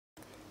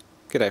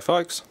G'day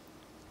folks.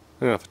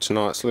 Now for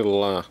tonight's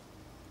little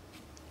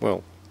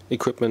well,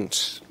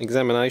 equipment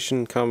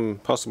examination come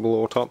possible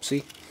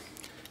autopsy.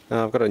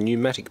 I've got a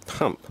pneumatic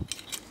pump.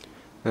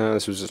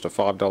 This was just a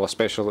 $5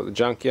 special at the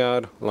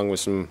junkyard, along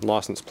with some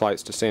license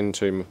plates to send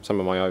to some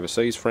of my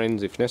overseas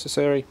friends if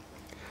necessary.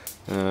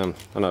 I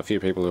know a few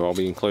people who I'll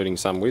be including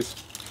some with.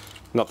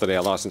 Not that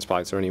our license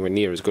plates are anywhere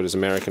near as good as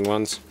American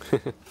ones.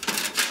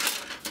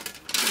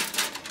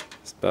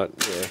 But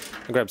yeah,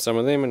 I grabbed some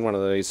of them and one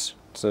of these.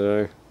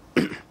 So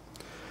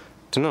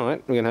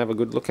tonight we're going to have a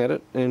good look at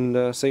it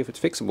and see if it's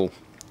fixable.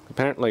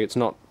 Apparently it's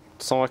not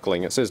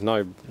cycling. It says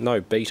no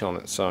beat on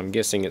it, so I'm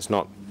guessing it's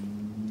not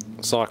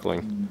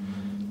cycling.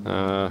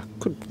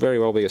 Could very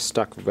well be a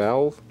stuck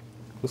valve.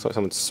 Looks like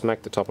someone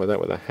smacked the top of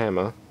that with a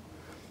hammer.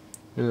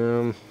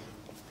 Yeah,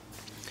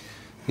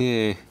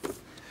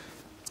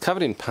 it's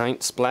covered in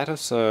paint splatter,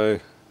 so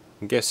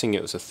I'm guessing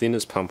it was a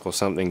thinner's pump or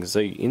something, because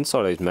the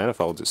inside of these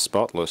manifolds is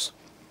spotless.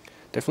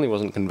 Definitely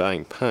wasn't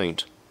conveying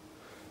paint.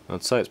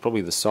 I'd say it's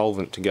probably the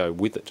solvent to go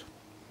with it.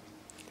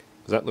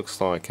 That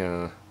looks like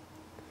either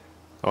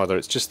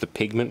it's just the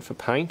pigment for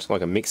paint,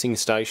 like a mixing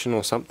station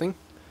or something,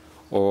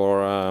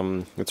 or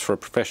it's for a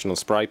professional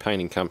spray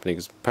painting company,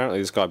 because apparently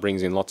this guy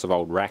brings in lots of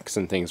old racks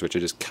and things which are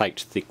just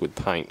caked thick with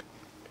paint.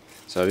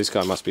 So this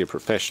guy must be a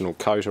professional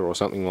coater or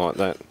something like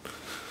that.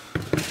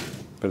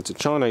 But it's a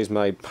Chinese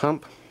made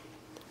pump.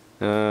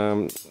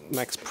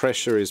 Max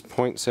pressure is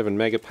 0.7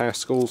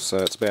 megapascals, so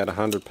it's about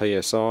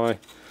 100 psi.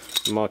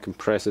 My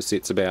compressor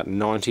sits about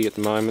 90 at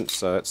the moment,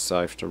 so it's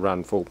safe to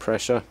run full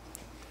pressure.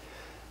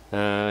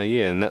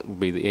 Yeah, and that would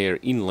be the air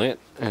inlet,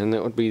 and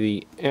that would be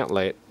the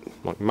outlet,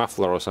 like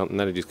muffler or something.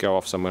 That'd just go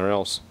off somewhere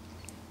else.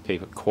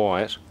 Keep it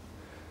quiet.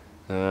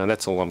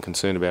 That's all I'm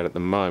concerned about at the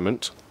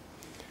moment.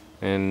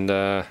 And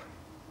the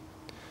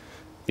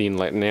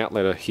inlet and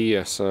outlet are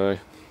here, so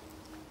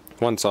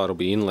one side will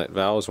be inlet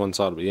valves, one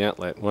side will be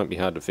outlet. Won't be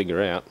hard to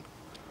figure out.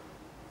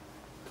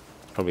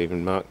 Probably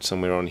even marked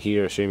somewhere on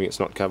here, assuming it's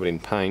not covered in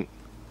paint.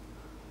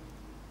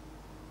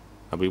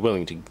 I'll be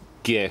willing to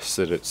guess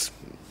that it's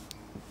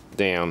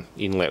down.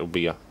 Inlet will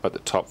be at the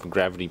top for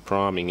gravity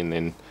priming, and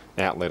then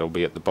outlet will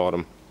be at the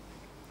bottom.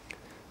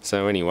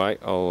 So anyway,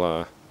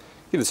 I'll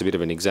give this a bit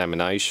of an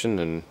examination,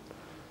 and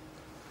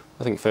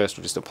I think first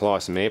we'll just apply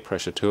some air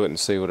pressure to it and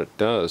see what it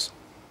does.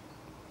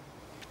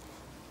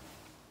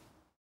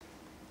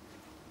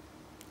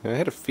 I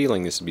had a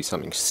feeling this would be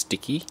something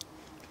sticky.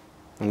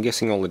 I'm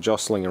guessing all the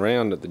jostling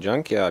around at the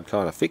junkyard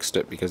kind of fixed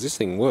it, because this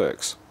thing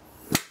works.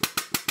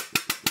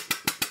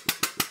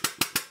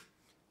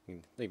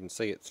 You can even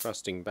see it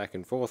thrusting back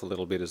and forth a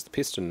little bit as the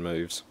piston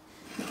moves.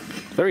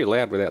 It's very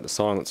loud without the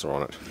silencer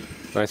on it,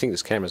 but I think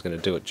this camera's going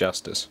to do it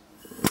justice.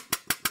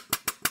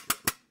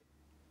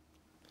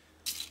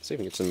 See if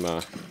we can get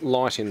some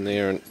light in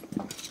there, and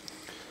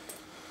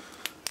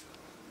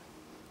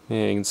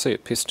yeah, you can see a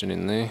piston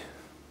in there.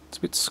 It's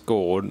a bit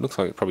scored. Looks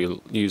like it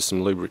probably used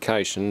some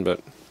lubrication,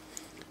 but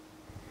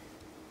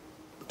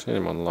turn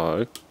him on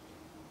low.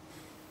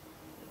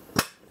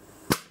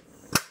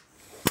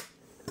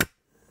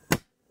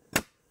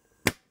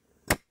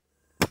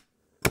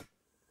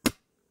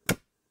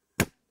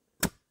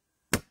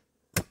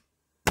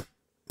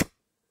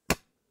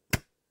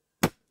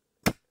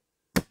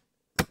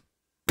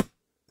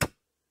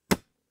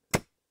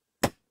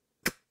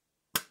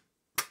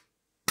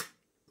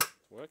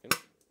 It's working.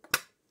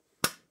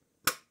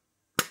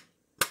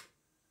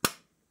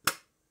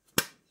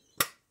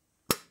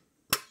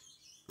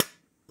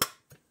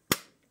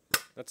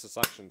 That's the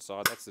suction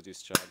side, that's the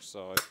discharge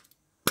side.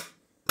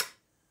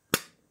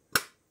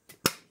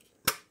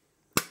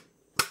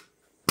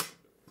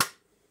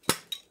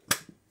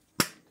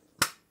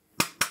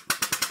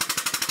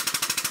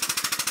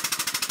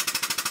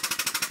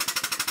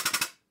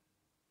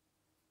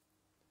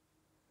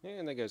 Yeah,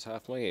 and there goes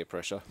half my air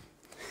pressure.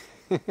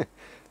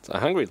 It's a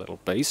hungry little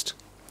beast,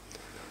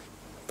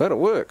 but it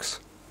works.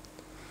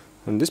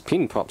 And this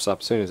pin pops up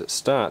as soon as it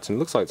starts, and it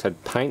looks like it's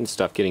had paint and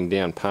stuff getting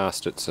down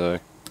past it, so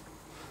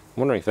I'm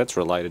wondering if that's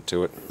related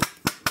to it.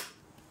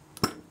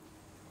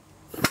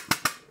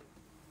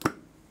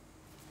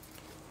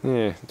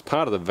 Yeah, it's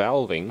part of the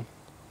valving.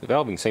 The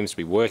valving seems to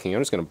be working.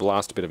 I'm just going to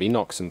blast a bit of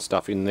inox and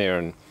stuff in there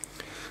and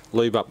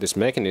lube up this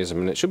mechanism,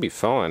 and it should be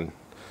fine.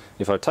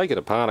 If I take it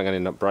apart, I'm going to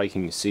end up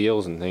breaking the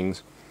seals and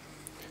things.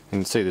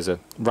 And you can see there's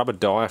a rubber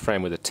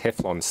diaphragm with a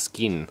Teflon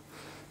skin.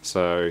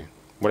 So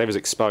whatever's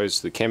exposed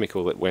to the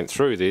chemical that went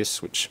through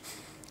this, which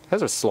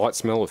has a slight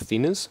smell of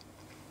thinners.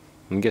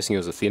 I'm guessing it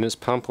was a thinners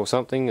pump or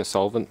something, a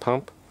solvent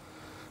pump.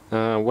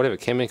 Whatever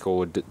chemical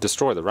would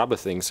destroy the rubber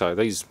thing, so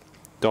these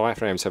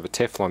diaphragms have a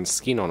Teflon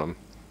skin on them.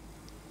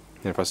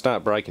 And if I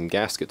start breaking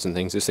gaskets and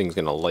things, this thing's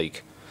going to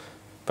leak.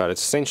 But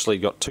it's essentially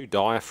got two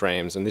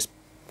diaphragms, and this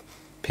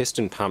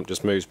piston pump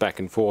just moves back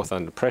and forth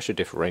under pressure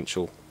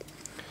differential.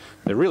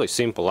 They're really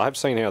simple. I've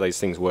seen how these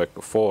things work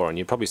before, and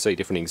you probably see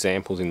different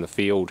examples in the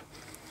field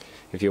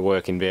if you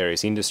work in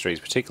various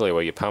industries, particularly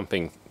where you're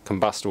pumping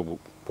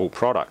combustible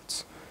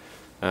products.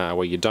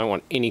 Where you don't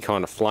want any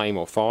kind of flame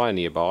or fire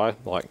nearby,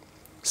 like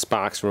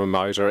sparks from a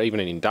motor, even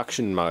an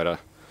induction motor,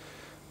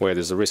 where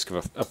there's a risk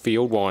of a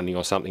field winding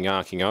or something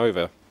arcing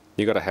over,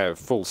 you've got to have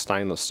full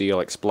stainless steel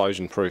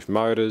explosion proof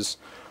motors.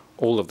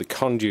 All of the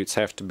conduits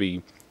have to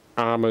be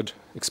armoured,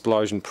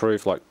 explosion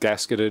proof, like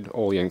gasketed.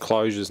 All the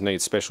enclosures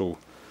need special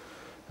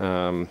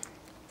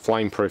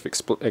flame proof,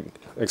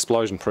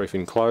 explosion proof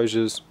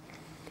enclosures.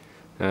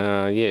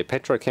 Yeah,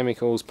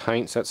 petrochemicals,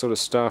 paints, that sort of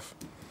stuff.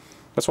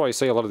 That's why you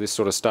see a lot of this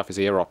sort of stuff is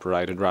air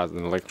operated rather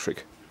than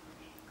electric.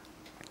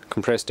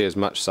 Compressed air is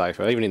much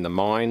safer, even in the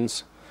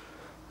mines.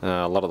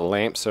 A lot of the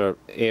lamps are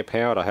air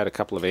powered. I had a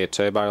couple of air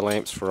turbo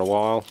lamps for a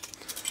while.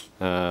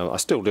 I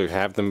still do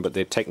have them, but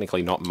they're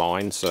technically not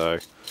mine, so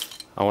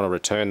I want to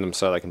return them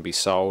so they can be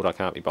sold. I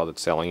can't be bothered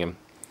selling them.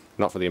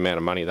 Not for the amount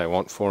of money they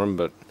want for them,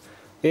 but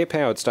air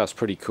powered stuff's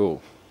pretty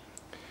cool.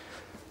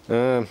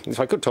 If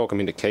I could talk them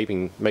into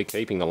keeping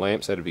the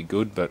lamps, that'd be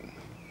good, but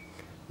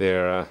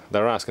they're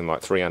asking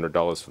like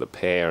 $300 for the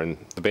pair, and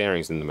the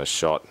bearings in them are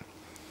shot.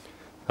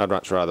 I'd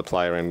much rather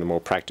play around with the more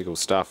practical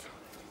stuff.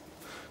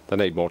 They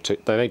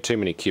need too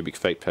many cubic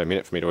feet per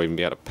minute for me to even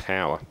be able to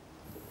power.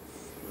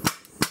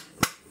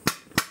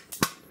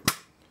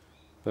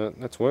 But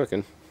that's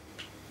working.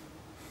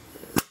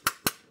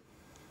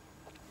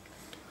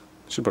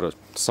 Should put a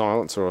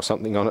silencer or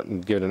something on it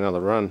and give it another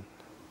run.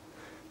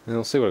 And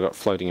I'll see what I've got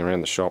floating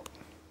around the shop.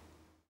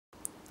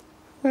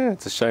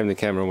 It's a shame the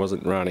camera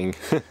wasn't running.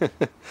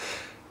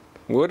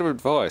 Word of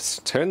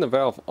advice, turn the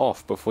valve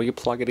off before you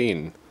plug it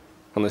in,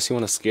 unless you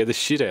want to scare the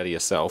shit out of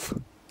yourself.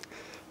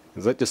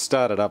 Because that just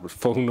started up at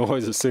full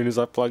noise as soon as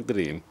I plugged it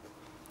in.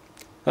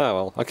 Oh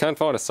well, I can't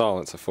find a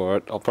silencer for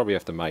it. I'll probably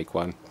have to make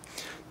one.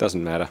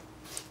 Doesn't matter.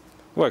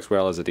 Works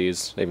well as it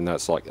is, even though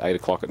it's like 8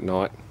 o'clock at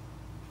night.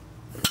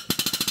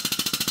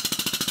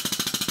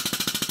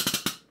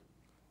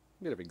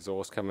 Bit of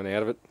exhaust coming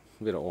out of it,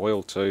 a bit of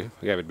oil too.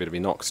 I gave it a bit of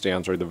inox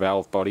down through the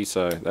valve body,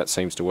 so that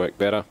seems to work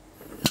better.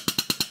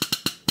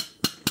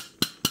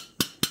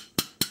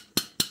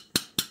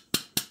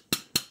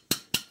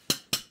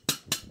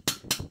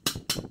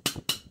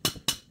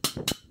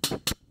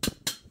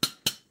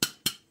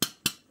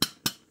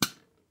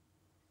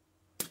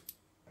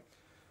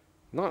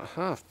 Not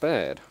half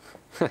bad.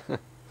 I'll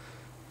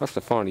have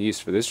to find a use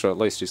for this, or at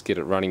least just get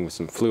it running with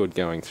some fluid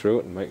going through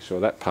it and make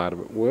sure that part of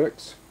it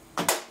works.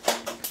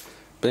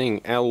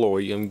 Being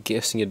alloy, I'm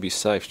guessing it'd be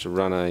safe to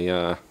run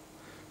a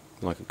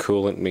like a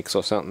coolant mix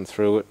or something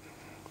through it.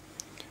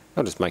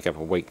 I'll just make up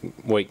a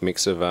weak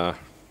mix of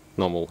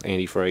normal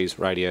antifreeze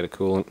radiator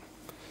coolant.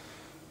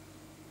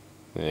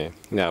 Yeah,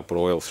 now I put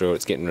oil through it,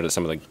 it's getting rid of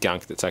some of the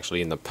gunk that's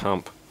actually in the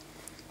pump.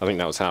 I think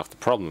that was half the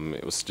problem,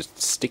 it was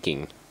just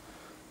sticking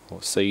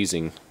or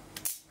seizing.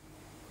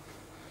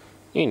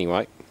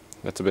 Anyway,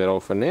 that's about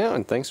all for now,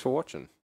 and thanks for watching.